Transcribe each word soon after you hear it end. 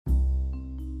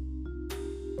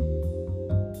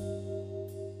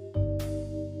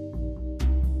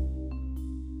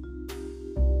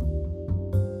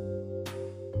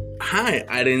Hi,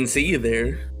 I didn't see you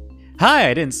there. Hi,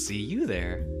 I didn't see you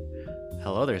there.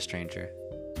 Hello there, stranger.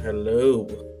 Hello.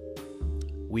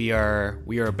 We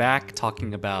are back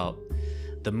talking about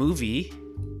the movie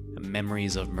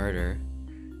Memories of Murder,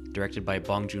 directed by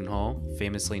Bong Joon-ho,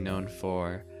 famously known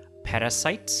for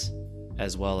Parasite,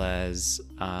 as well as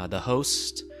The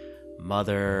Host,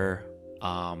 Mother,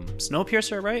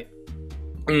 Snowpiercer, right?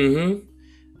 Mm-hmm.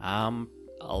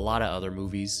 A lot of other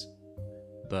movies,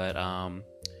 but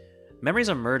Memories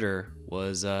of Murder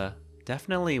was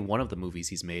definitely one of the movies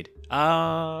he's made.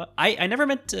 I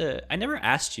never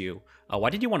asked you why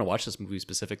did you want to watch this movie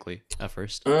specifically at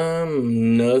first?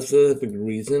 No specific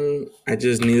reason. I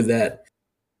just knew that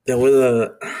there was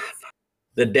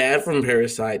the dad from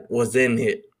Parasite was in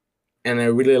it, and I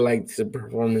really liked the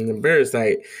performance in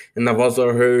Parasite. And I've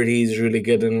also heard he's really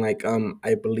good in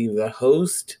I believe The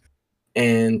Host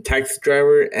and Taxi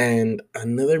Driver and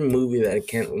another movie that I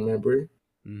can't remember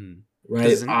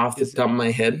right off the top of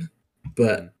my head.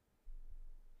 But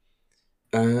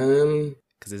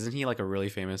because isn't he like a really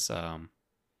famous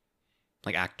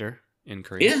like actor in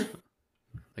Korea? Yeah,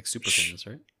 like super famous,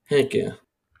 right? Heck yeah.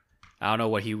 I don't know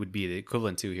what he would be the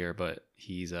equivalent to here, but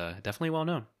he's definitely well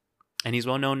known, and he's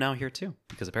well known now here too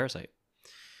because of Parasite.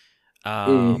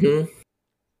 I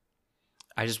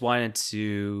just wanted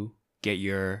to get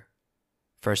your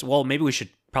first. Well, maybe we should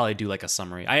probably do like a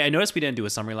summary. I noticed we didn't do a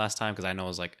summary last time because I know I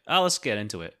was like, oh, let's get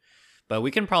into it. But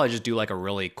we can probably just do like a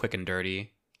really quick and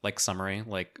dirty like summary,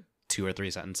 like 2 or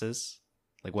 3 sentences.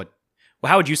 Like what? Well,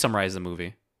 how would you summarize the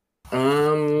movie?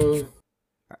 You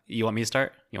want me to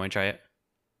start? You want to try it?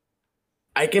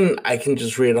 I can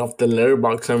just read off the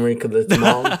Letterboxd summary because it's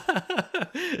long.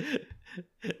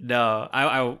 No,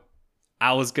 I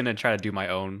was gonna try to do my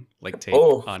own like take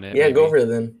on it. Yeah, maybe. Go for it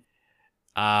then.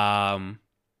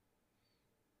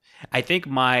 I think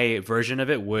my version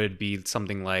of it would be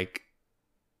something like,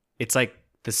 it's like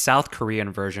the South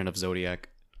Korean version of Zodiac.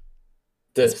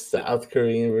 The South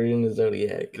Korean version of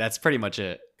Zodiac. That's pretty much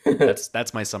it.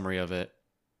 That's my summary of it.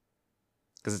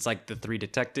 Because it's like the 3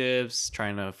 detectives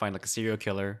trying to find like a serial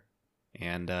killer,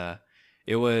 and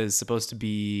it was supposed to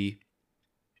be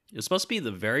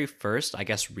the very first, I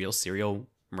guess, real serial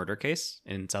murder case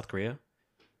in South Korea,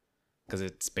 because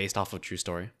it's based off of a true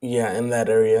story. Yeah, in that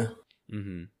area.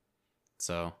 Mm-hmm.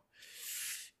 So,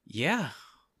 yeah,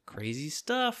 crazy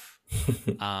stuff.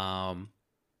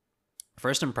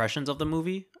 First impressions of the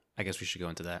movie. I guess we should go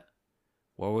into that.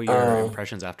 What were your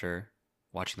impressions after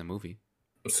watching the movie?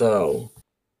 So,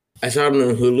 I saw it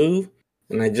on Hulu,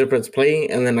 and I just pressed play,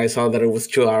 and then I saw that it was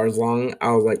 2 hours long.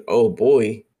 I was like, oh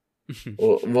boy,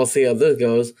 we'll see how this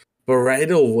goes. But right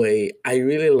away, I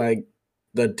really like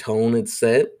the tone it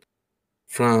set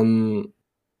from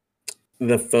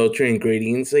the filter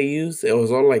ingredients they used. It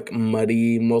was all like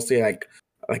muddy, mostly like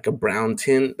a brown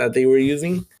tint that they were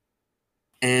using.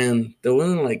 And there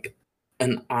wasn't like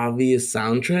an obvious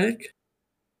soundtrack.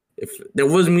 If there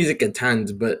was music at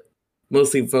times, but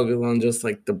mostly focused on just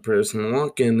like the person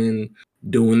walking and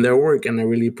doing their work, and I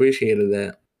really appreciated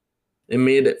that. It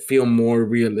made it feel more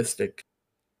realistic.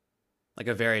 Like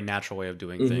a very natural way of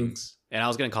doing things. And I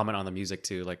was gonna comment on the music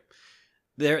too. Like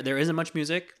there isn't much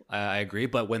music, I agree,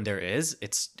 but when there is,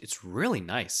 it's really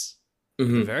nice.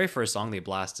 The very first song they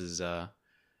blast is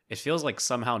it feels like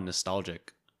somehow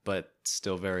nostalgic, but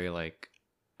still very like,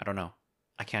 I don't know.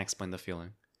 I can't explain the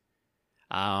feeling.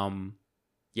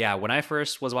 Yeah, when I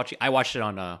first was watching, I watched it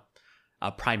on a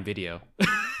Prime Video.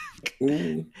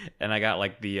 And I got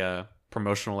like the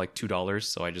promotional like $2,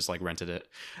 so I just like rented it.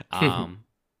 And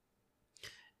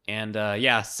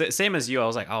yeah, same as you, I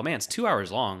was like, oh man, it's 2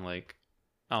 hours long. Like,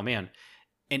 oh man.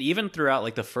 And even throughout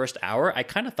like the first hour, I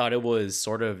kind of thought it was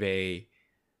sort of a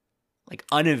like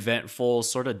uneventful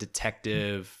sort of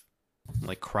detective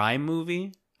like crime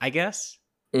movie, I guess.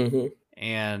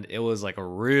 And it was like a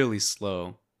really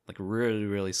slow, like really,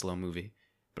 really slow movie.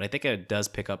 But I think it does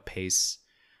pick up pace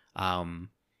by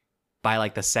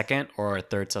like the second or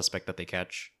third suspect that they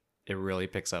catch. It really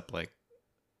picks up like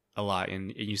a lot,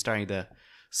 and you're starting to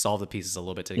solve the pieces a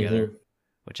little bit together,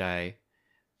 which I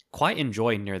quite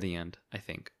enjoy near the end. I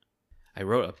think I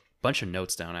wrote a bunch of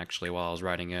notes down actually while I was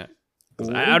writing it.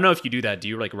 I don't know if you do that. Do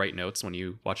you like write notes when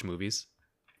you watch movies?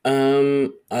 A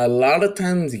lot of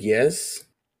times, yes,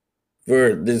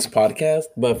 for this podcast,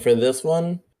 but for this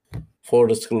one, full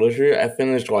disclosure, I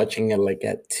finished watching it like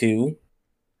at 2.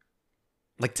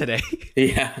 Like today?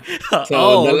 Yeah.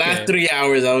 So the last 3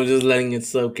 hours, I was just letting it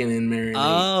soak in and marinate.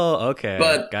 Oh, okay.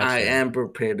 But gotcha. I am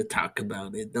prepared to talk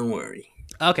about it. Don't worry.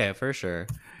 Okay, for sure.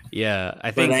 Yeah,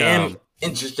 I think. But I am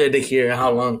interested to hear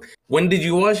how long. When did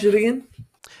you watch it again?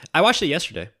 I watched it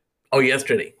yesterday. Oh,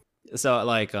 yesterday. So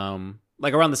like around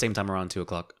the same time, around 2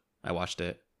 o'clock, I watched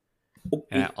it,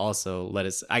 and I also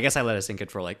I guess I let it sink in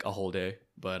for like a whole day.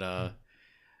 But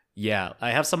yeah,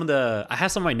 I have some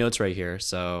of my notes right here.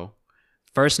 So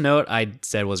first note I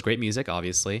said was great music,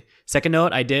 obviously. Second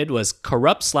note I did was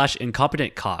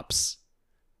corrupt/incompetent cops,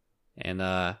 and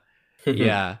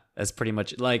yeah, that's pretty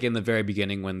much like in the very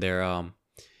beginning when they're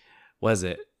was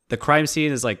it the crime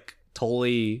scene is like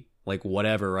totally like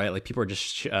whatever, right? Like people are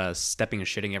just stepping and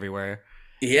shitting everywhere.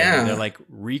 And they're Yeah. like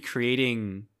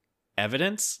recreating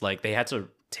evidence. Like they had to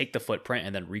take the footprint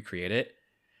and then recreate it.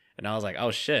 And I was like, oh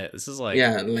shit, this is like,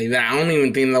 Yeah, like that. I don't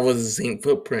even think that was the same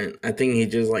footprint. I think he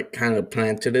just like kind of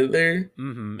planted it there.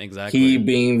 He exactly.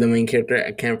 being the main character,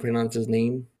 I can't pronounce his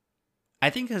name. I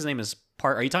think his name is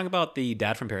Park. Are you talking about the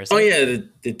dad from Oh Parasite? yeah, the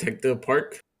Detective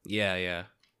Park. Yeah, yeah.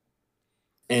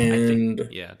 I think, And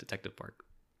yeah, Detective Park.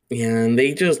 yeah, and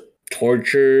they just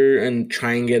torture and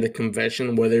try and get a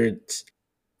confession, whether it's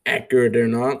accurate or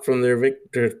not, from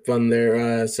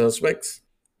their suspects.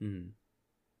 Mhm.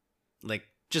 Like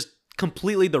just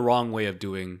completely the wrong way of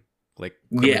doing like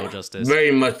criminal Yeah, justice.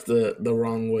 very much the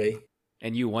wrong way.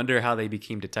 And you wonder how they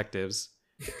became detectives.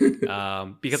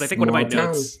 Because I think Small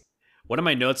town. one of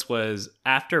my notes was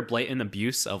after blatant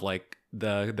abuse of like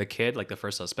the kid, like the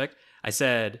first suspect. I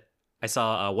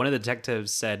saw one of the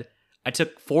detectives said, "I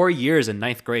took 4 years in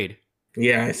ninth grade."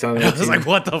 Yeah, I saw And I that was too. like,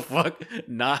 "What the fuck?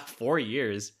 Not 4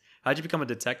 years? How'd you become a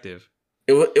detective?"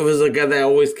 It was a guy that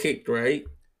always kicked, right?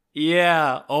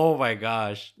 Yeah. Oh my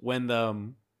gosh. When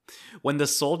the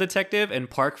soul detective and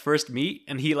Park first meet,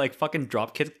 and he like fucking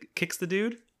kicks the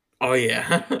dude. Oh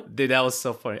yeah, Dude, that was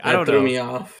so funny. I that don't threw know. me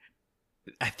off.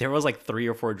 There was like 3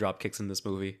 or 4 drop kicks in this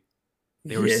movie.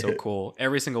 They were Yeah. so cool.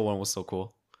 Every single one was so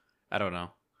cool. I don't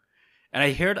know. And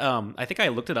I heard I think I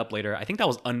looked it up later. I think that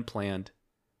was unplanned.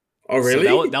 Oh So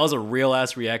really? that was a real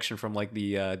ass reaction from like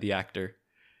the actor.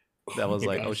 That Oh was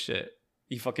my like, "Oh gosh. shit.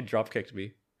 He fucking drop kicked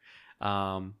me."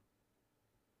 Um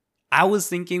I was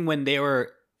thinking when they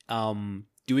were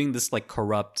doing this like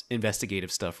corrupt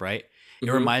investigative stuff, right? It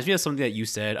Hmm. reminds me of something that you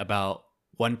said about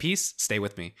One Piece. Stay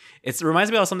with me. It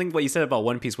reminds me of something what you said about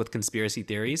One Piece with conspiracy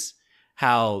theories.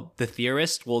 How the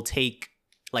theorist will take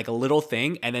like a little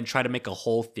thing and then try to make a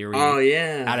whole Oh theory out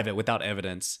yeah. of it without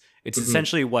evidence. It's Hmm.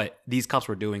 essentially what these cops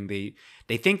were doing.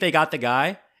 They think they got the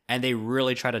guy and they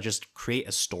really try to just create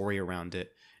a story around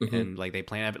it. Hmm. And like they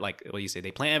plan like what you say,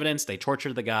 they plant evidence, they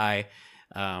torture the guy.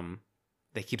 Um,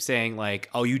 they keep saying like,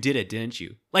 "Oh, you did it, didn't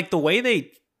you?" Like the way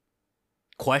they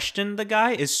question the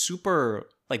guy is super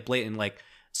like blatant. Like,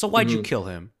 so why'd you Hmm. kill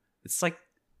him? It's like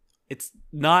it's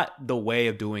not the way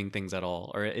of doing things at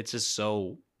all, or it's just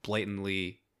so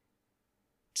blatantly.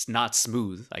 It's not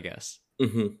smooth, I guess.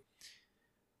 Hmm.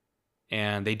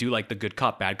 And they do like the good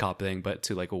cop, bad cop thing, but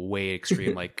to like a way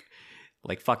extreme, like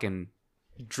fucking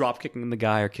drop kicking the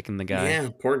guy or kicking the guy. Yeah,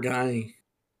 poor guy.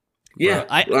 Bro, Yeah.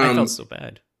 I felt so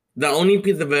bad. The only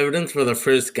piece of evidence for the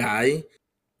first guy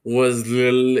was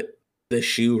the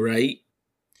shoe, right?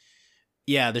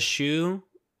 Yeah, the shoe,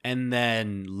 and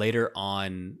then later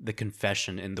on the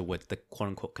confession in the woods, the quote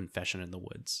unquote confession in the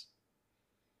woods.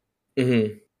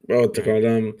 Mm-hmm. Oh, it's Right.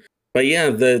 called. But yeah,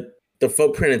 the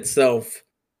footprint itself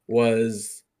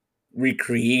was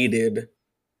recreated,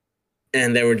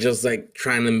 and they were just like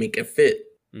trying to make it fit.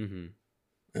 Mm-hmm.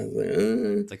 I was like,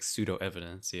 It's like pseudo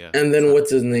evidence. Yeah. And It's then not.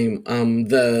 what's his name?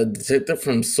 The detective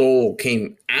from Soul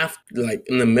came after, like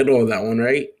in the middle of that one,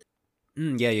 right?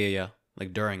 Yeah, yeah, yeah.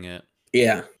 Like during it.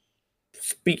 Yeah.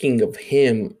 Speaking of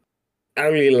him, I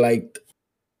really liked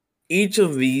each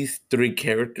of these three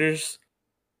characters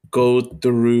go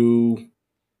through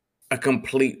a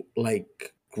complete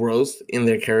like growth in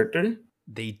their character.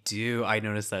 They do. I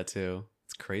noticed that too.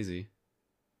 It's crazy.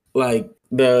 Like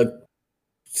the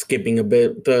skipping a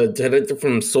bit, the detective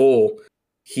from Soul,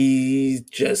 he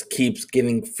just keeps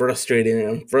getting frustrated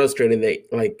and frustrated. That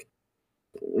like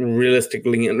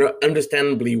realistically and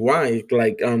understandably why.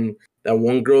 Like that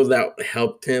one girl that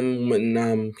helped him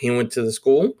when he went to the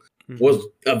school was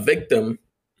Mm-hmm. a victim,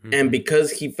 and Mm-hmm.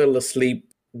 because he fell asleep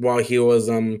while he was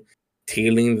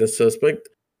tailing the suspect,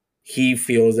 he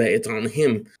feels that it's on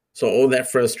him. So all that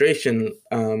frustration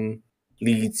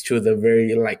leads to the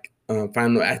very like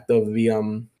final act of the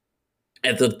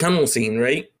at the tunnel scene,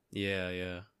 right? Yeah,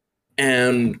 yeah.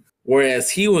 And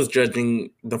whereas he was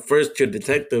judging the first two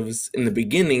detectives in the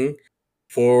beginning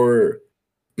for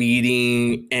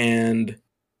beating and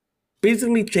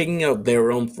basically taking out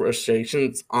their own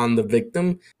frustrations on the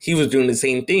victim, he was doing the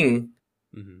same thing.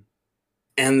 Mm-hmm.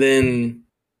 And then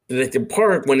Detective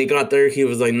Park, when he got there, he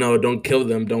was like, no, don't kill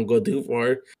them, don't go too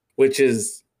far, which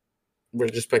is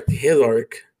with respect to his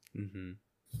arc. Mm-hmm.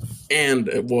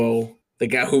 And well, the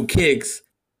guy who kicks,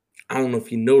 I don't know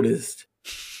if you noticed,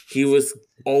 he was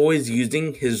always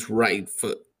using his right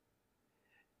foot.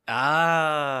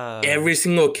 Ah. Every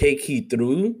single kick he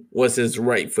threw was his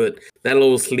right foot. That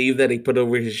little sleeve that he put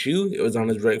over his shoe, it was on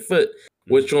his right foot.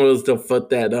 Which one was the foot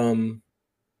that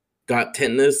got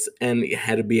tetanus and it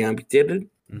had to be amputated?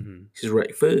 His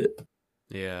right foot.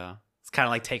 Yeah. It's kind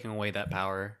of like taking away that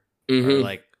power. Mm-hmm. Or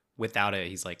like without it,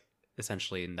 he's like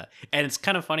essentially in that. And it's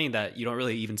kind of funny that you don't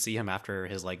really even see him after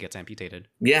his leg gets amputated.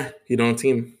 Yeah, you don't see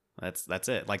him. That's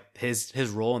it. Like his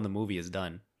role in the movie is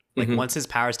done. Like once his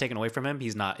power is taken away from him,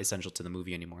 he's not essential to the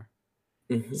movie anymore.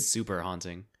 Super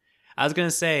haunting. I was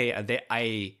gonna say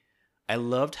I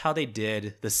loved how they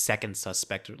did the second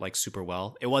suspect like super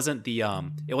well. It wasn't the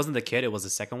kid, it was the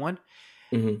second one.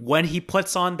 When he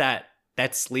puts on that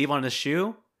sleeve on his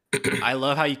shoe, I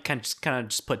love how you can just kind of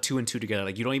just put two and two together.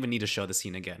 Like you don't even need to show the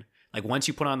scene again. Like once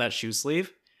you put on that shoe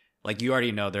sleeve, like you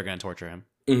already know they're gonna torture him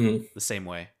the same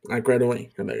way. Like right away.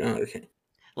 I'm like, oh, okay.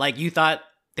 Like you thought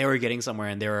they were getting somewhere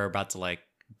and they were about to like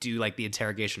do like the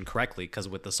interrogation correctly because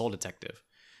with the soul detective,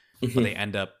 but they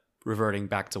end up reverting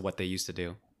back to what they used to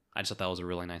do. I just thought that was a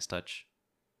really nice touch.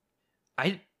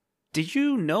 Did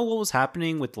you know what was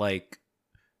happening with like,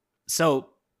 so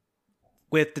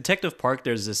with Detective Park,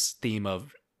 there's this theme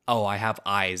of, oh, I have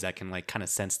eyes that can like kind of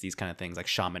sense these kind of things, like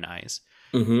shaman eyes.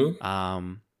 And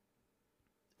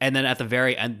then at the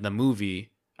very end of the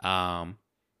movie,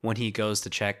 when he goes to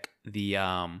check the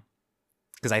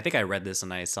because I think I read this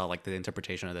and I saw like the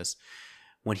interpretation of this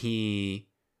when he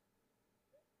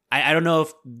I don't know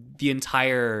if the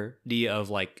entirety of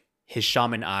like his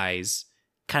shaman eyes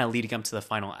kind of leading up to the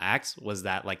final act was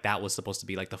that like that was supposed to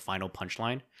be like the final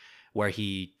punchline where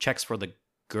he checks for the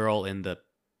girl in the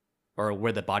or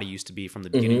where the body used to be from the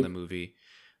beginning of the movie.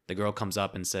 The girl comes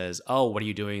up and says, "Oh, what are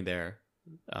you doing there?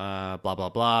 Blah blah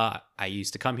blah. I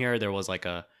used to come here. There was like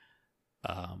a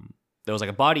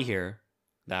body here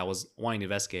that I was wanting to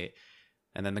investigate."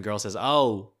 And then the girl says,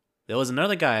 "Oh, there was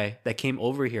another guy that came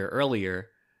over here earlier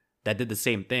that did the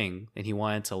same thing, and he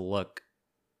wanted to look."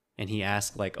 And he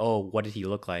asked like, "Oh, what did he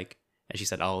look like?" And she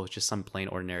said, "Oh, it's just some plain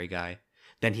ordinary guy."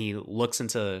 Then he looks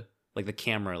into like the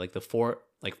camera, like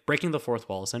breaking the fourth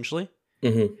wall essentially,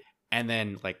 and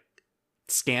then like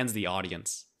scans the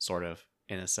audience sort of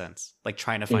in a sense, like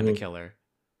trying to find the killer,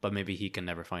 but maybe he can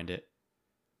never find it.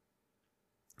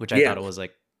 Which I thought it was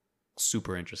like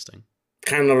super interesting.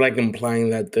 Kind of like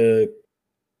implying that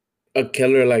a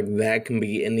killer like that can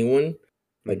be anyone,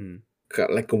 like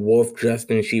a wolf dressed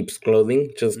in sheep's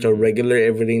clothing, just a regular,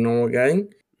 everyday, normal guy.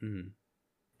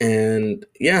 And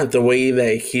yeah, the way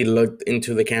that he looked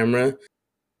into the camera,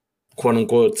 quote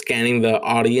unquote, scanning the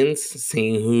audience,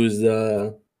 seeing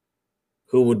who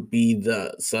would be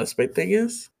the suspect, I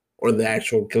guess, or the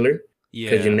actual killer.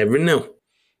 Yeah, because you never know.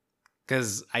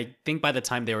 Because I think by the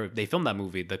time they filmed that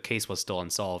movie, the case was still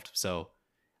unsolved. So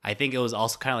I think it was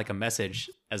also kind of like a message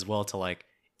as well to like,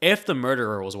 if the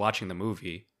murderer was watching the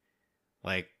movie,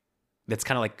 like that's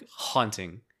kind of like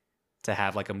haunting to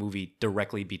have like a movie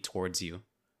directly be towards you.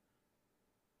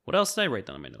 What else did I write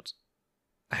down in my notes?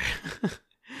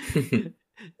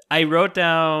 I wrote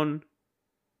down,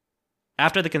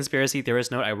 after the conspiracy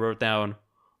theorist note, I wrote down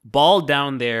ball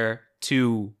down there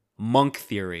to monk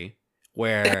theory,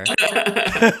 where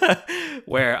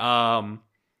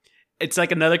it's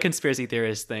like another conspiracy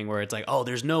theorist thing where it's like, oh,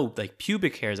 there's no like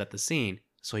pubic hairs at the scene,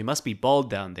 so he must be bald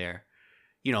down there.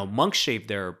 You know, monks shave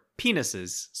their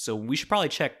penises, so we should probably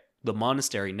check the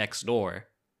monastery next door.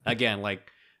 Again,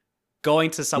 like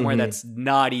going to somewhere that's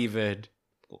not even,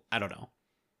 I don't know.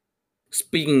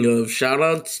 Speaking of,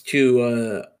 shoutouts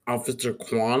to Officer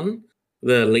Kwan,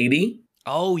 the lady.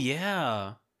 Oh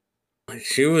yeah,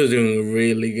 she was doing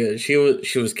really good. She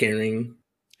was caring.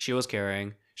 She was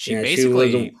caring. She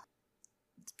basically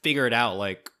figured out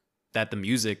like that the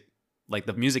music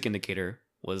indicator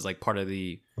was like part of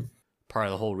the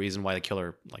whole reason why the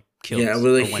killer like killed. Yeah, it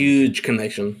was a huge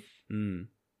connection.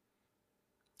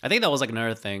 I think that was like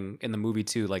another thing in the movie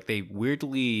too. Like they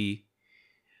weirdly,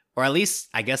 or at least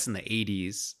I guess in the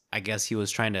 80s, I guess he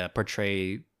was trying to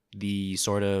portray the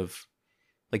sort of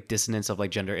like dissonance of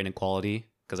like gender inequality.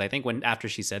 Because I think after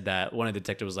she said that, one of the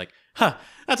detectives was like, "Huh,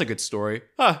 that's a good story.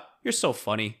 Huh, you're so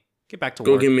funny. Get back to work.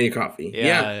 Go get me a coffee."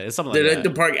 Yeah, it's something like that.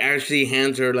 The park actually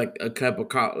hands her like a cup of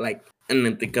coffee, like an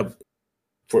empty cup,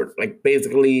 for like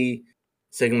basically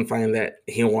signifying that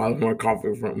he wants more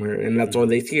coffee from her, and that's what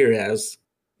they see her as.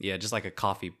 Yeah, just like a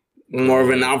coffee. More of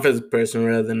an office person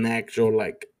rather than an actual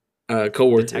like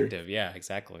coworker. Detective. Yeah,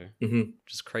 exactly.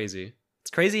 Just crazy. It's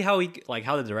crazy how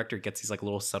how the director gets these like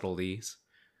little subtleties.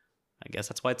 I guess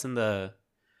that's why it's in the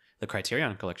the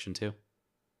Criterion Collection too.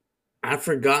 I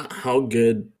forgot how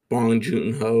good Bong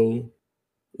Joon Ho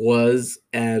was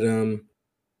at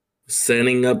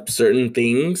setting up certain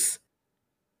things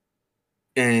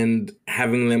and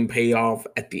having them pay off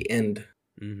at the end.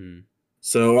 Mm-hmm.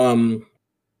 So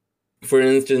for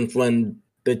instance, when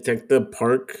Detective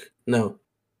Park, no,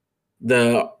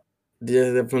 the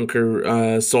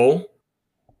from Seoul,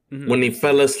 Mm-hmm. when he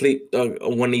fell asleep,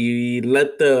 when he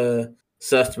let the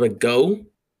suspect go,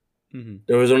 Mm-hmm.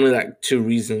 there was only like two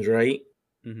reasons, right?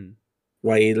 Mm-hmm.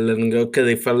 Why he let him go? Because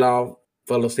they fell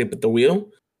asleep at the wheel,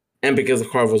 and because the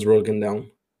car was broken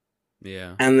down.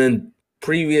 Yeah. And then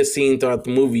previous scene throughout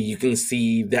the movie, you can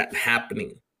see that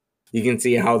happening. You can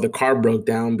see how the car broke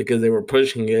down because they were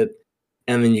pushing it,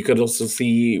 and then you could also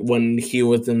see when he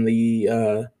was in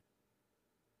the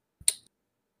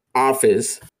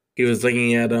office, he was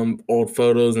looking at old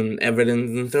photos and evidence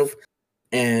and stuff,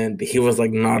 and he was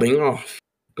like nodding off,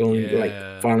 going like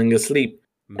Yeah. falling asleep.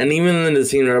 Mm-hmm. And even in the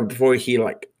scene right before he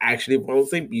like actually falls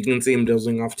asleep, you can see him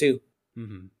dozing off too.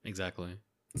 Mm-hmm. Exactly.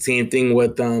 Same thing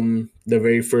with the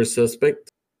very first suspect,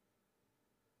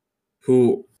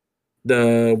 who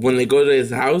when they go to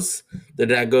his house, the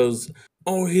dad goes,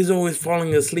 "Oh, he's always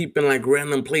falling asleep in like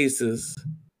random places,"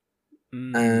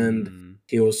 and Mm.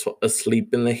 he was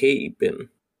asleep in the hay bin,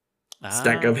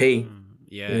 stack of Ah. hay.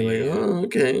 Yeah. And Yeah. you're like, Yeah. "Oh,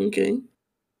 okay, okay."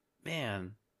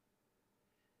 Man.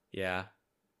 Yeah.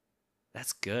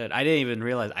 That's good. I didn't even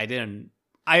realize.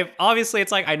 I obviously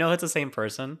it's like I know it's the same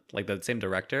person, like the same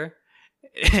director,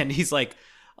 and he's like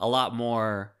a lot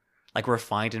more like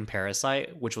refined in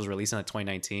Parasite, which was released in like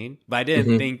 2019. But I didn't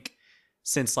Mm-hmm. think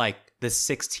since like the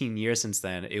 16 years since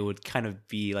then, it would kind of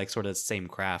be like sort of the same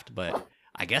craft. But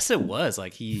I guess it was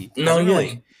like No,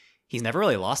 yeah. he's never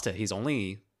really lost it. He's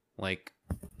only like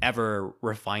ever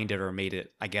refined it or made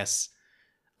it, I guess,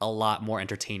 a lot more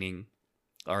entertaining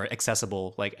or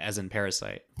accessible, like as in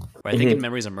Parasite. But I think in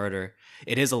Memories of Murder,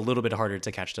 it is a little bit harder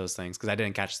to catch those things because I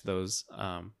didn't catch those.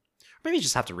 Maybe you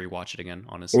just have to rewatch it again,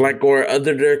 honestly. Like where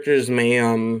other directors may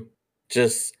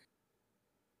just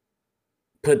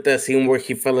put that scene where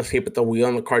he fell asleep at the wheel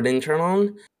and the car didn't turn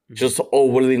on, just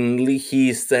willingly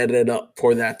he set it up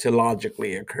for that to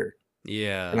logically occur.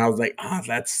 Yeah. And I was like,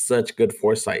 that's such good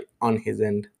foresight on his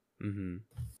end. Mm-hmm.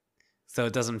 So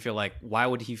it doesn't feel like, why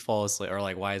would he fall asleep, or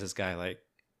like, why is this guy like?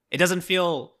 It doesn't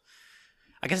feel.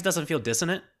 I guess it doesn't feel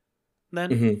dissonant.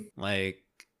 Then, like,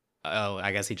 oh,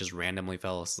 I guess he just randomly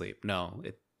fell asleep. No,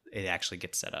 it actually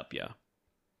gets set up. Yeah.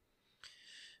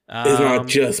 It's not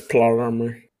just plot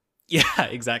armor. Yeah,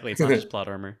 exactly. It's not just plot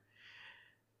armor.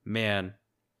 Man.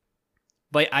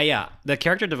 But yeah, the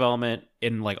character development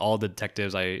in like all the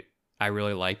detectives I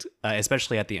really liked,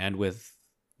 especially at the end with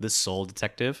the Seoul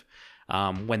detective,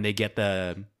 when they get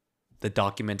the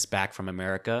documents back from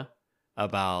America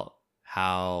about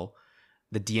how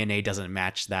the DNA doesn't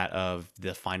match that of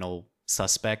the final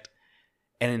suspect,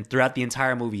 and then throughout the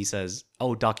entire movie he says,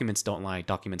 "Oh, documents don't lie.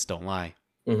 Documents don't lie."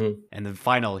 Mm-hmm. And the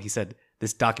final, he said,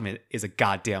 "This document is a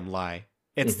goddamn lie.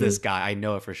 It's this guy. I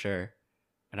know it for sure."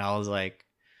 And I was like,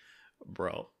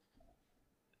 bro.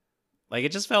 Like,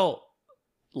 it just felt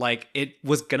like it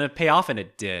was going to pay off, and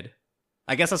it did.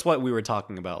 I guess that's what we were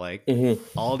talking about. Like,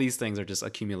 all these things are just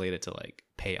accumulated to, like,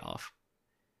 pay off.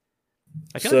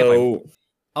 I feel like if I...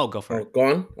 Oh, go for it. Go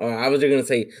on. I was just going to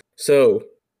say, so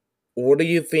what do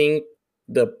you think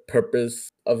the purpose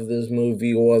of this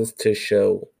movie was to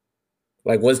show?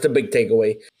 Like, what's the big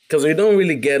takeaway? Because we don't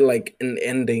really get, like, an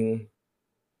ending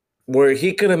where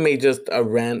he could have made just a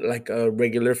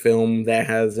regular film that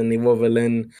has an evil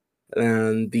villain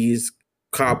and these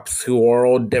cops who are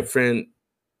all different,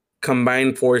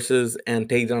 combine forces and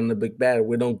take down the big bad.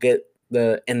 We don't get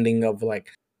the ending of,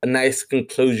 like, a nice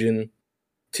conclusion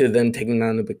to them taking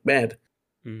down the big bad.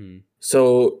 Mm-hmm.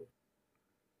 So,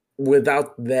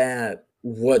 without that,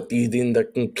 what do you think the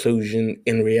conclusion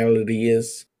in reality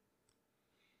is?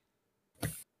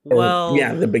 Well,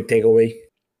 yeah, the big takeaway.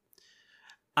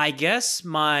 I guess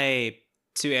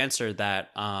to answer that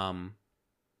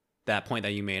that point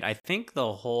that you made, I think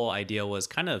the whole idea was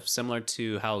kind of similar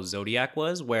to how Zodiac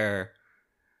was, where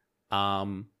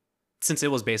since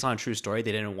it was based on a true story,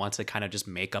 they didn't want to kind of just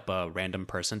make up a random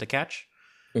person to catch.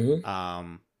 Mm-hmm.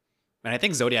 And I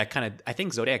think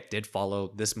Zodiac did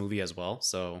follow this movie as well.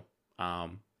 So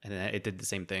and it did the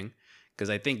same thing, because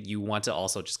I think you want to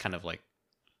also just kind of like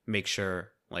make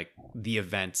sure like the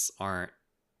events aren't,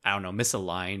 I don't know,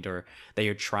 misaligned, or that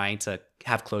you're trying to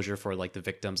have closure for like the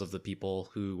victims of the people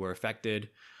who were affected.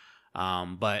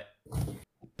 But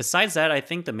besides that, I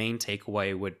think the main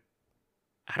takeaway would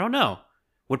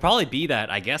probably be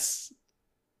that, I guess,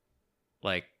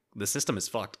 like, the system is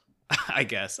fucked. I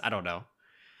guess. I don't know.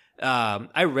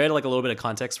 I read like a little bit of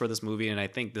context for this movie, and I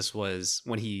think this was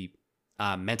when he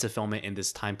meant to film it in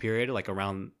this time period, like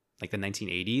around like the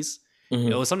 1980s.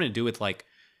 It was something to do with like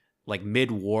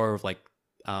mid-war, like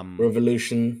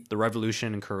Revolution. the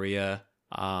revolution in Korea.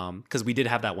 Because we did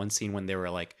have that one scene when they were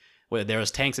like, where there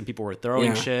was tanks and people were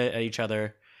throwing shit at each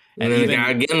other, and then even the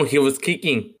guy, again, he was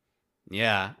kicking.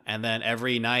 Yeah, and then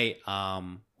every night,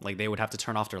 like they would have to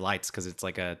turn off their lights because it's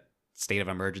like a state of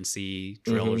emergency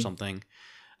drill or something.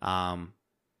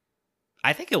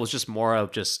 I think it was just more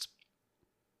of just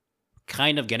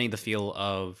kind of getting the feel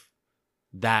of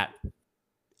that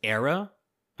era,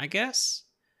 I guess.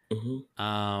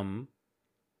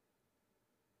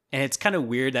 And it's kind of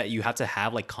weird that you have to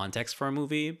have like context for a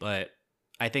movie, but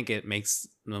I think it makes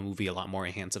the movie a lot more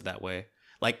enhanced that way.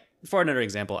 Like for another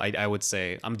example, I would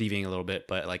say I'm deviating a little bit,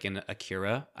 but like in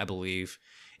Akira, I believe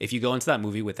if you go into that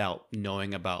movie without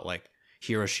knowing about like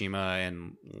Hiroshima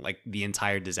and like the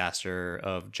entire disaster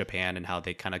of Japan and how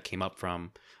they kind of came up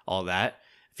from all that,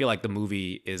 I feel like the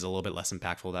movie is a little bit less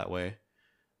impactful that way.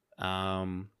 I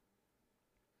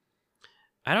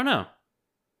don't know.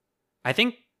 I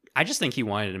just think he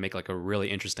wanted to make like a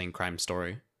really interesting crime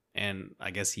story, and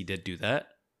I guess he did do that.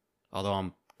 Although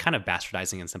I'm kind of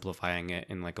bastardizing and simplifying it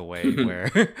in like a way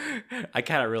where I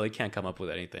kind of really can't come up with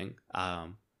anything.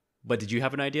 But did you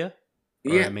have an idea?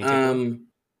 Yeah.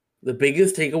 The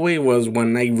biggest takeaway was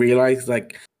when I realized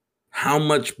like how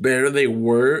much better they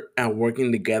were at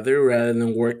working together rather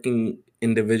than working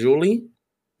individually.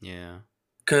 Yeah.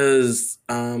 Because,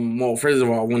 well, first of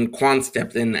all, when Quan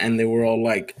stepped in and they were all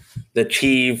like the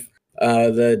chief,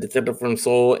 the detective from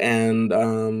Seoul, and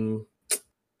who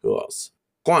else?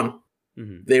 Quan.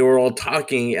 They were all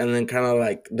talking, and then kind of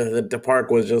like the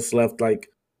park was just left like,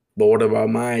 but what about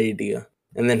my idea?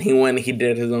 And then he went, he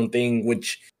did his own thing,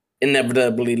 which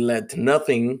inevitably led to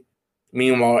nothing.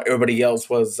 Meanwhile, everybody else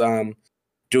was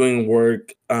doing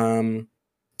work. And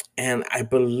I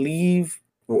believe,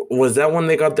 was that when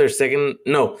they got their second?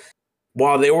 No,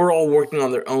 while they were all working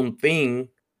on their own thing,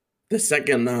 the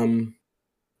second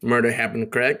murder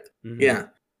happened, correct? Yeah.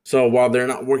 So while they're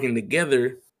not working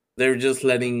together, they're just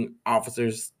letting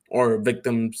officers or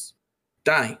victims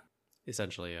die.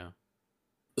 Essentially, yeah.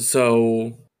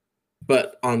 So,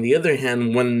 but on the other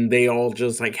hand, when they all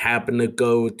just like happen to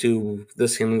go to the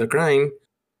scene of the crime,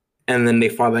 and then they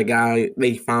found that guy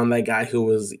who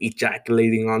was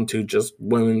ejaculating onto just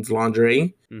women's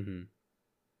lingerie.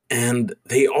 And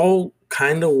they all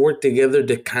kind of work together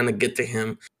to kind of get to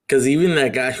him. Because even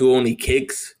that guy who only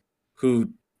kicks,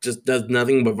 who just does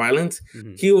nothing but violence,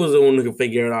 he was the one who could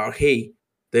figure out, hey,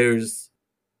 there's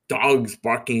dogs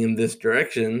barking in this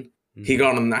direction. He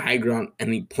got on the high ground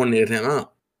and he pointed him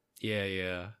out. Yeah,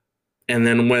 yeah. And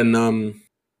then when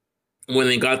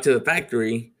they got to the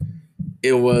factory,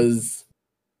 it was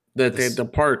the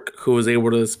park who was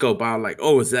able to scope out like,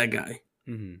 oh, it's that guy.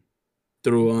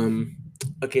 Through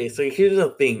okay, so here's the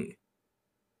thing.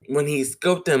 When he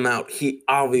scoped him out, he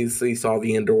obviously saw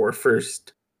the underwear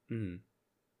first.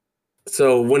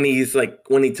 So when he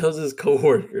tells his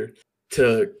coworker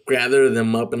to gather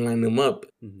them up and line them up,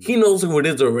 he knows who it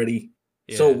is already.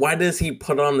 Yeah. So why does he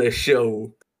put on the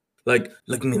show? Like,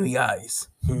 look me in the eyes.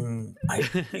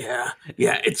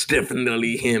 Yeah, it's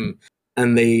definitely him.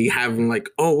 And they have him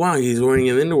like, oh wow, he's wearing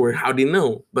an underwear. How do you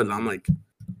know? But I'm like,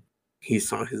 he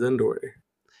saw his underwear.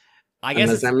 I guess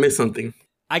unless I missed something.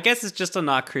 I guess it's just to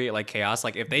not create like chaos.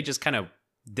 Like if they just kind of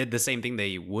did the same thing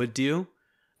they would do,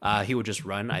 he would just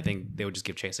run. I think they would just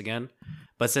give chase again.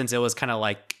 But since it was kind of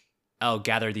like, oh,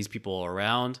 gather these people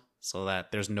around so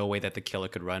that there's no way that the killer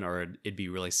could run or it'd be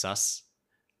really sus.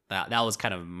 That was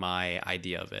kind of my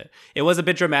idea of it. It was a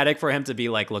bit dramatic for him to be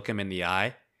like, look him in the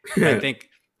eye. I think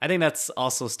that's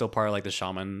also still part of like the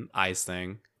shaman eyes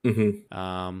thing.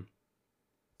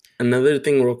 Another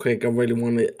thing real quick, I really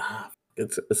wanted,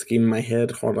 it's escaping my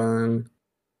head. Hold on.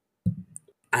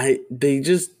 They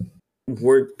just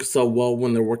work so well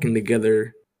when they're working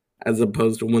together as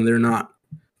opposed to when they're not.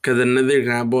 Because another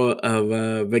example of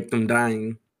a victim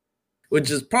dying, which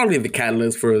is probably the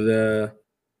catalyst for the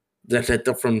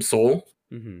detective from Seoul,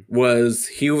 was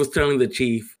he was telling the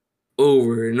chief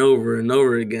over and over and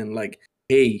over again, like,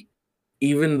 hey,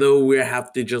 even though we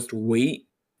have to just wait,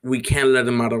 we can't let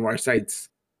him out of our sights.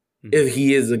 If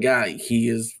he is a guy, he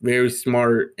is very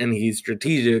smart and he's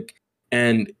strategic.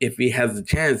 And if he has a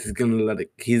chance, he's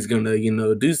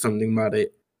gonna do something about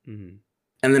it. And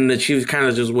then the chief kind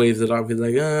of just waves it off. He's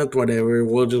like, whatever,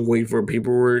 we'll just wait for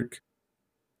paperwork.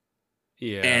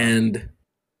 Yeah. And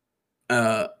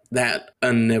that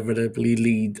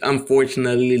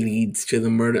unfortunately leads to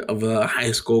the murder of a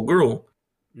high school girl.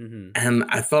 And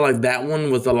I felt like that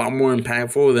one was a lot more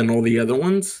impactful than all the other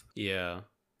ones. Yeah.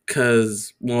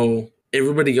 Because, well,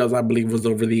 everybody else, I believe, was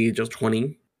over the age of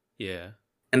 20. Yeah.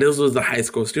 And this was a high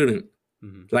school student.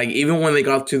 Like, even when they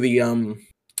got to the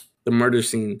murder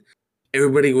scene,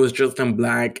 everybody was just in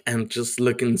black and just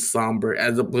looking somber,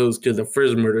 as opposed to the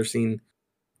first murder scene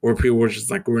where people were just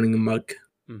like running amok.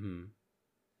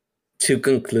 To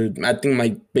conclude, I think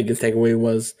my biggest takeaway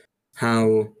was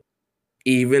how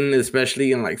even,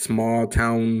 especially in like small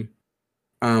town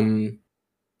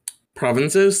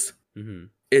provinces,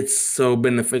 it's so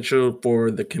beneficial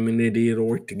for the community to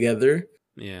work together.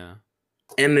 Yeah.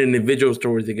 And individuals to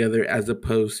work together as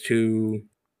opposed to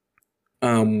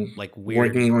like weird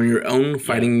working on your own,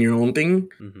 fighting your own thing.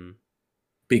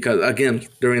 Because again,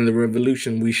 during the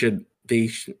revolution,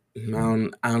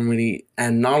 I'm really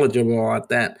knowledgeable about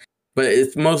that. But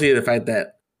it's mostly the fact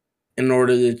that in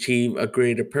order to achieve a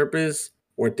greater purpose,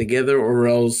 work together, or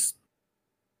else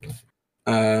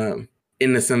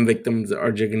innocent victims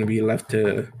are just going to be left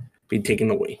to be taken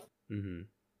away.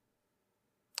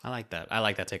 I like that. I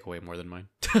like that takeaway more than mine.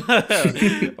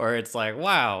 Or it's like,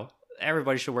 wow,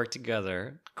 everybody should work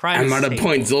together. Crime. I'm out of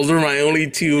points. Those are my only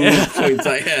 2 points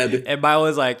I had. And mine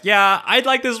was like, yeah, I'd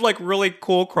like this like really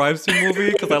cool crime scene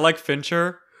movie because I like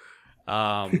Fincher.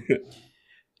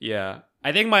 Yeah,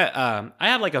 I think I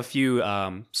have like a few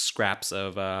scraps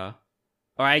of or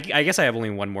I guess I have only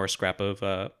one more scrap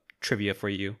of trivia for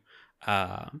you.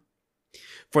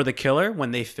 For The Killer,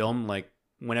 when they filmed like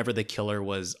whenever the killer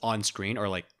was on screen or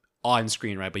like on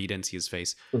screen, right, but you didn't see his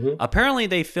face. Apparently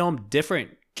they filmed different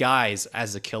guys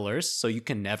as the killers, so you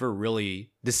can never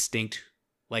really distinct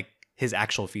like his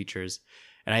actual features.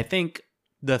 And I think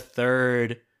the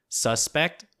third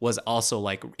suspect was also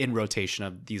like in rotation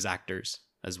of these actors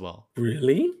as well.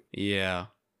 Really? Yeah.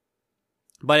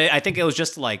 But I think it was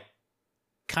just like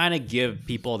kind of give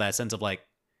people that sense of like,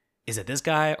 is it this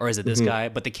guy or is it this guy?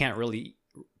 But they can't really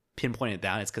pinpoint it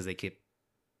down. It's because they keep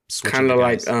switching. Kind of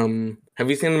like, have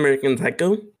you seen American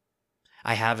Psycho?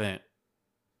 I haven't.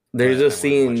 There's a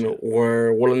scene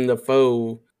where Willem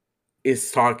Dafoe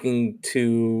is talking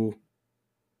to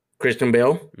Christian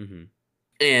Bale,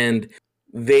 and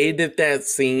they did that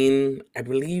scene, I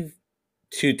believe,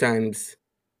 2 times,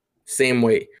 same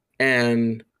way.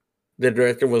 And the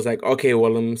director was like, "Okay,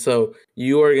 Willem, so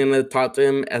you are gonna talk to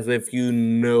him as if you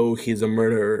know he's a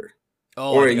murderer,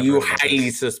 or you highly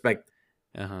suspect,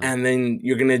 and then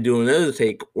you're gonna do another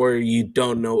take where you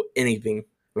don't know anything,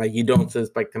 like you don't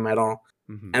suspect him at all."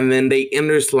 And then they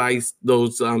interslice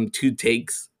those 2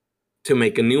 takes to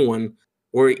make a new one,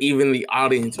 where even the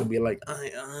audience will be like,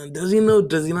 "Does he know?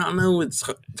 Does he not know?" It's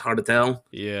hard to tell.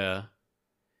 Yeah.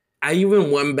 I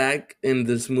even went back in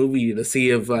this movie to see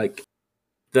if like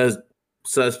the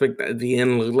suspect at the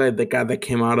end looked like the guy that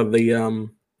came out of the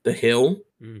hill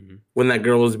when that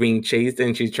girl was being chased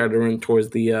and she tried to run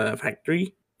towards the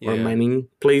factory or mining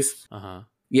place.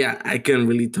 Yeah, I couldn't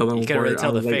really tell them. You couldn't really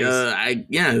tell the face.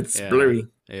 It's blurry.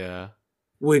 Yeah.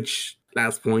 Which,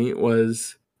 last point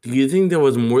was, do you think there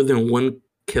was more than one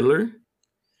killer?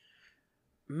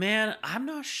 Man, I'm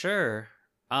not sure.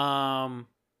 Or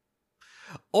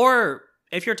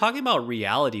if you're talking about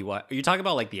reality, what are you talking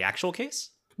about? Like the actual case?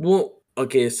 Well,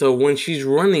 okay, so when she's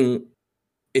running,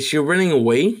 is she running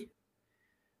away?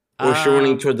 Or is she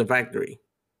running towards the factory?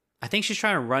 I think she's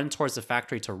trying to run towards the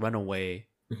factory to run away.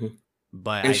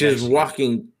 But she's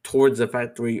walking towards the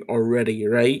factory already,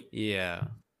 right? Yeah.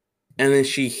 And then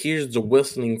she hears the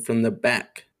whistling from the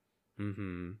back.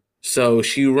 So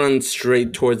she runs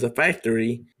straight towards the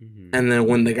factory. And then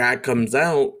when the guy comes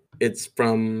out, it's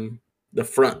from the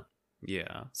front.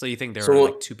 Yeah. So you think there are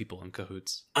like 2 people in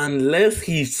cahoots? Unless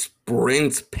he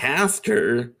sprints past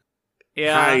her,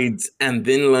 hides, and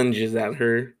then lunges at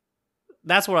her.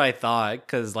 That's what I thought.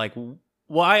 Because like,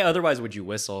 why otherwise would you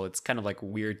whistle? It's kind of like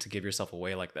weird to give yourself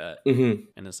away like that in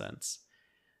a sense.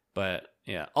 But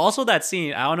yeah. Also that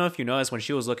scene, I don't know if you noticed when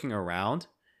she was looking around,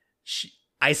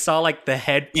 I saw like the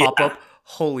head pop up.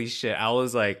 Holy shit. I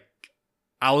was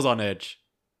on edge.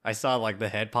 I saw like the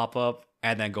head pop up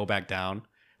and then go back down.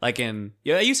 Like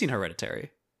you've seen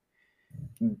Hereditary.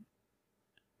 Right?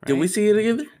 Did we see it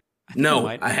together? No,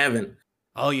 I haven't.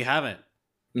 Oh, you haven't?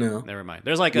 No. Never mind.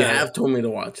 There's like you have told me to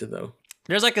watch it though.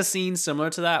 There's like a scene similar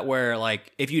to that where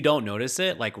like if you don't notice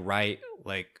it, like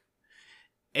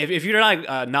if you're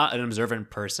not an observant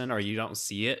person or you don't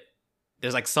see it,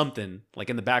 there's like something like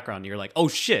in the background. You're like, oh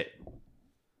shit.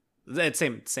 It's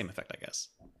same effect, I guess.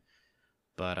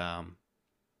 But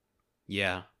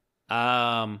yeah.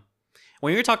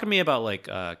 When you were talking to me about like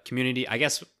community, I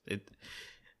guess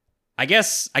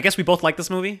we both like this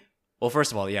movie. Well,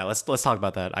 first of all, yeah, let's talk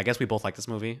about that. I guess we both like this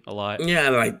movie a lot. Yeah, I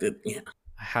liked it. Yeah.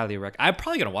 I highly recommend. I'm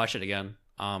probably gonna watch it again.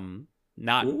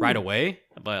 Not Ooh. right away,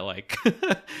 but like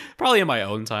probably in my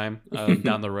own time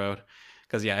down the road.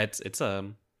 Because yeah, it's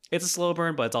a slow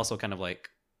burn, but it's also kind of like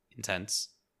intense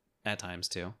at times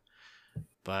too.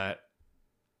 But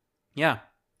yeah,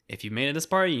 if you made it this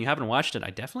far and you haven't watched it,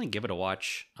 I definitely give it a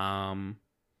watch.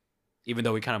 Even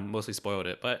though we kind of mostly spoiled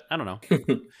it, but I don't know.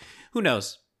 Who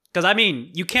knows? Because I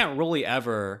mean, you can't really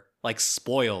ever like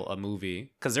spoil a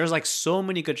movie because there's like so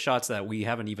many good shots that we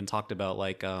haven't even talked about.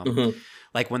 Like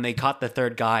like when they caught the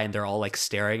third guy and they're all like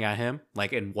staring at him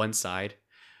like in one side,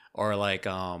 or like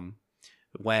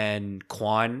when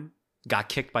Quan got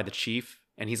kicked by the chief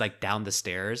and he's like down the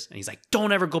stairs and he's like,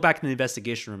 don't ever go back to the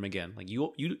investigation room again. Like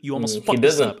you almost fucked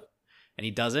this up. And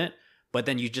he doesn't. But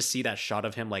then you just see that shot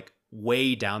of him like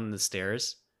way down the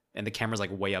stairs and the camera's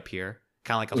like way up here.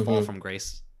 Kind of like a fall from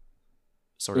grace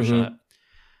sort of shot.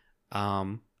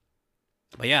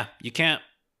 But yeah, you can't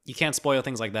spoil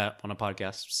things like that on a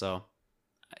podcast. So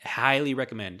I highly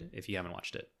recommend if you haven't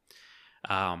watched it.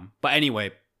 But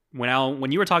anyway,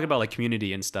 when you were talking about like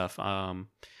Community and stuff, I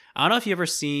don't know if you ever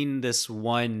seen this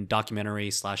one documentary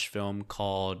 / film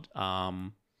called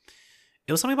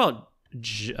it was something about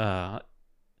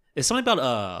it's something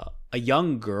about a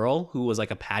young girl who was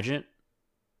like a pageant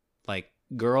like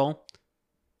girl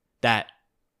that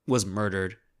was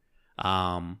murdered,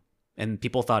 and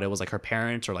people thought it was like her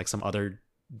parents or like some other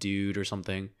dude or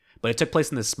something, but it took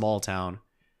place in this small town.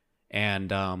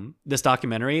 And this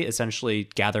documentary essentially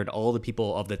gathered all the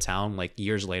people of the town like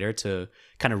years later to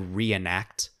kind of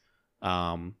reenact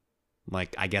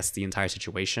like I guess the entire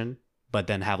situation, but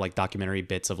then have like documentary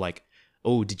bits of like,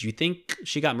 oh, did you think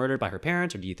she got murdered by her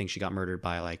parents, or do you think she got murdered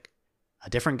by like a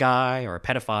different guy or a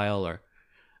pedophile or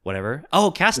whatever?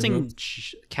 Oh, casting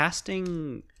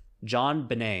John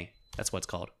Benet. That's what it's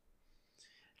called.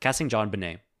 Casting John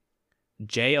Benet.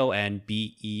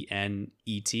 JONBENET.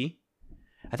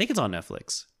 I think it's on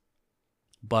Netflix.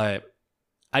 But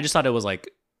I just thought it was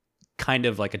like kind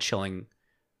of like a chilling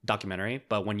documentary.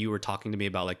 But when you were talking to me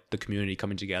about like the community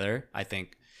coming together, I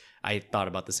think I thought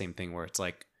about the same thing where it's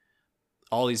like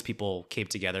all these people came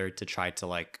together to try to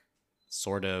like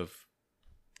sort of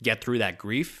get through that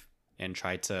grief and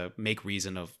try to make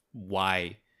reason of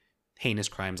why heinous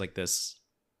crimes like this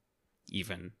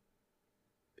even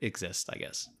exist, I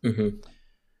guess.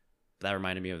 That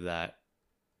reminded me of that.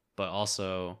 But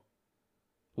also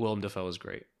Willem Dafoe is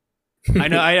great. I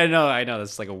know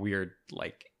that's like a weird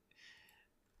like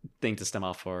thing to stem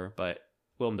off for, but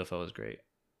Willem Dafoe is great.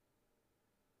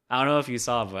 I don't know if you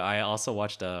saw, but I also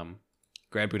watched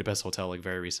Grand Budapest Hotel like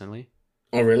very recently.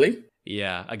 Oh, really?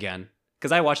 Yeah, again.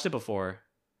 Because I watched it before.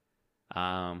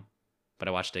 But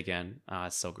I watched it again.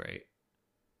 It's so great.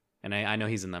 And I know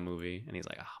he's in that movie, and he's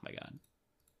like, oh my God.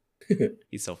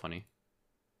 He's so funny.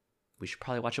 We should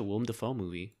probably watch a Willem Dafoe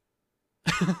movie.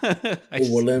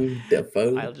 Willem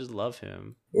Dafoe? I just love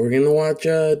him. We're going to watch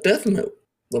Death Note,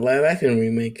 the live action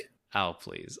remake. Oh,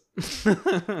 please.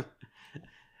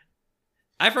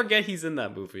 I forget he's in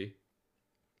that movie.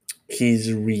 He's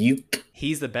Ryuk.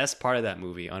 He's the best part of that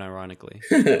movie,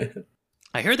 unironically.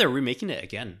 I heard they're remaking it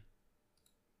again.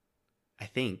 I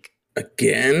think.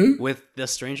 Again? With the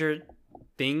Stranger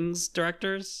Things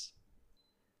directors?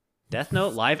 Death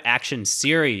Note live action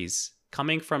series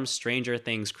coming from Stranger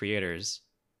Things creators.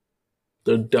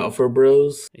 The Duffer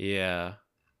Bros? Yeah.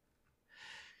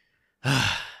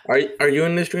 Are you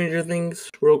into Stranger Things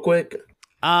real quick?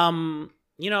 You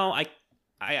know, I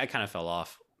kind of fell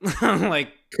off.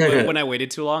 Like when I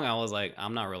waited too long, I was like,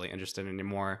 I'm not really interested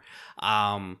anymore.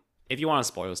 If you want to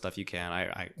spoil stuff, you can.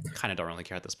 I kind of don't really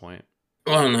care at this point.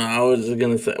 Oh no, I was just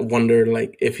gonna wonder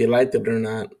like if you liked it or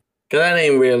not, because I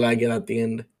didn't really like it at the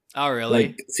end. Oh really?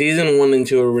 Like season 1 and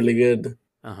 2 are really good.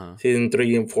 Uh-huh. Season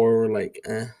 3 and 4 were like,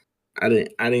 I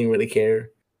didn't really care.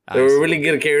 They were really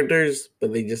good characters,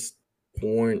 but they just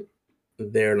weren't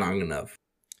there long enough.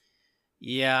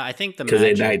 Yeah, I think because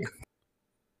they died.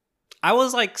 I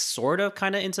was like sort of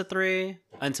kind of into 3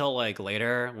 until like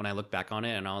later when I look back on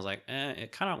it, and I was like,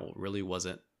 it kind of really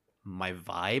wasn't my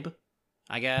vibe,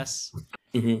 I guess.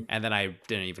 And then I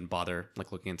didn't even bother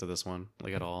like looking into this one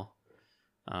like at all.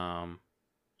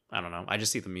 I don't know. I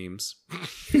just see the memes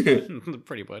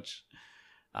pretty much.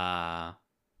 But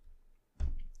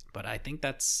I think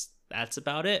that's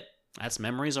about it. That's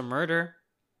Memories of Murder.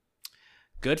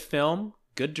 Good film,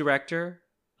 good director.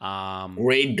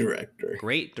 Great director.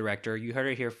 Great director. You heard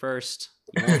it here first.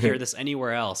 You won't hear this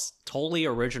anywhere else. Totally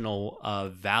original,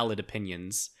 valid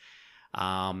opinions.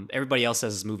 Everybody else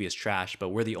says this movie is trash, but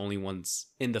we're the only ones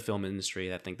in the film industry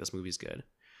that think this movie's good.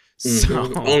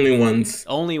 So only ones.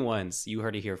 only ones. You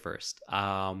heard it here first.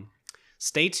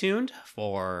 Stay tuned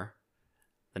for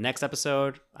the next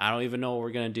episode. I don't even know what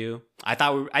we're gonna do.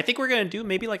 I think we're gonna do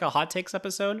maybe like a hot takes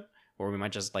episode, or we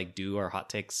might just like do our hot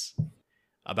takes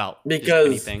about just Because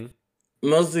anything.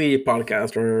 most of the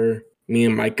podcasts are me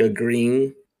and Mike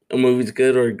agreeing a movie's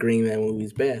good or agreeing that a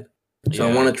movie's bad. So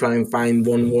I want to try and find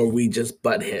one where we just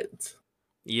butt heads.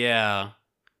 Yeah.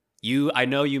 I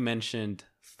know you mentioned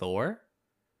Thor.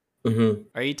 Mm-hmm.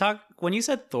 Are you when you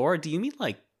said Thor, do you mean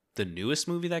like the newest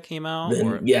movie that came out?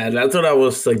 Yeah, that's what I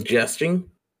was suggesting.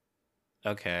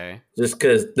 Okay. Just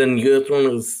because the newest one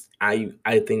is, I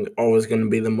think, always going to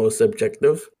be the most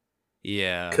subjective.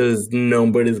 Yeah. Because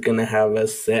nobody's going to have a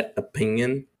set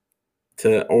opinion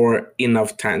or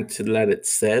enough time to let it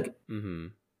set. Mm-hmm.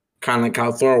 Kind of like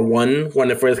how Thor 1,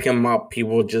 when it first came out,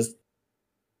 people just,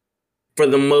 for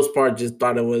the most part, just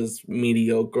thought it was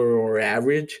mediocre or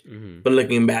average. Mm-hmm. But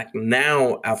looking back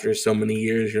now, after so many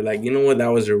years, you're like, you know what? That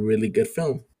was a really good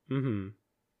film.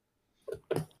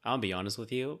 Mm-hmm. I'll be honest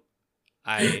with you.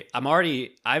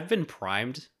 I've been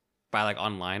primed by like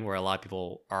online where a lot of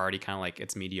people are already kind of like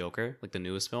it's mediocre, like the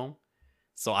newest film.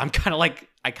 So I'm kind of like,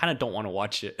 I kind of don't want to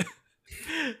watch it.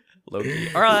 Low-key.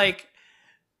 Or like,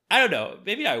 I don't know,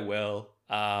 maybe I will.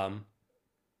 But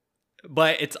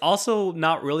it's also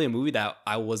not really a movie that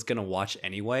I was gonna watch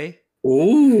anyway.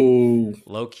 Ooh.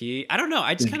 Low-key. I don't know.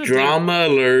 I just kind of drama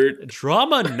alert.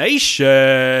 Drama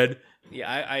Nation. Yeah,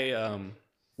 I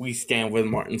we stand with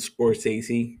Martin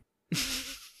Scorsese.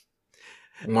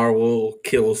 Marvel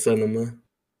kill cinema.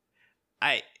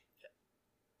 I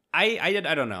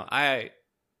don't know. I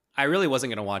really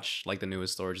wasn't gonna watch like the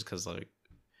newest Thor just because like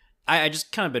I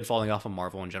just kind of been falling off of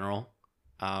Marvel in general.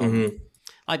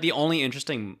 Like the only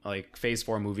interesting like Phase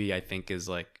 4 movie I think is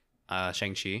like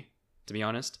Shang-Chi, to be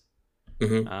honest.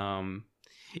 Even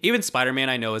Spider-Man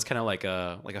I know is kind of like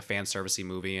a fan servicey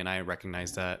movie, and I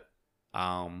recognize that.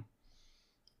 And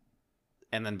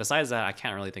then besides that, I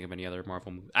can't really think of any other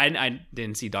Marvel movie. I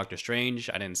didn't see Doctor Strange.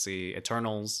 I didn't see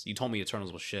Eternals. You told me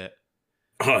Eternals was shit.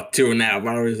 Oh, 2.5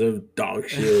 hours of dog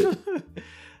shit.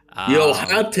 Yo,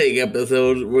 hot take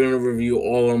episode. We're going to review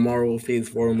all the Marvel Phase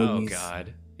 4 movies. Oh,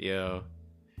 God. Yo.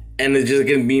 And it's just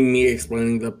going to be me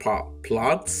explaining the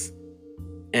plots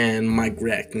and Mike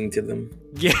reacting to them.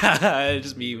 Yeah,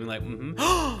 just me even like,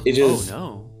 oh,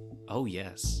 no. Oh,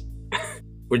 yes.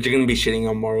 We're just going to be shitting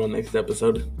on Marvel next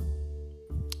episode.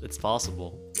 It's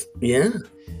possible. Yeah.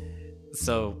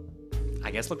 So,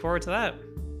 I guess look forward to that.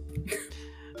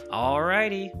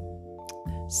 Alrighty.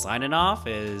 Signing off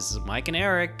is Mike and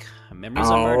Eric. Memories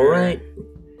of Murder. Alright.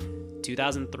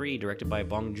 2003, directed by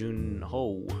Bong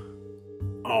Joon-ho.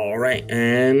 Alright,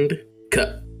 and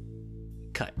cut.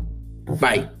 Cut.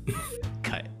 Bye.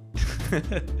 Cut.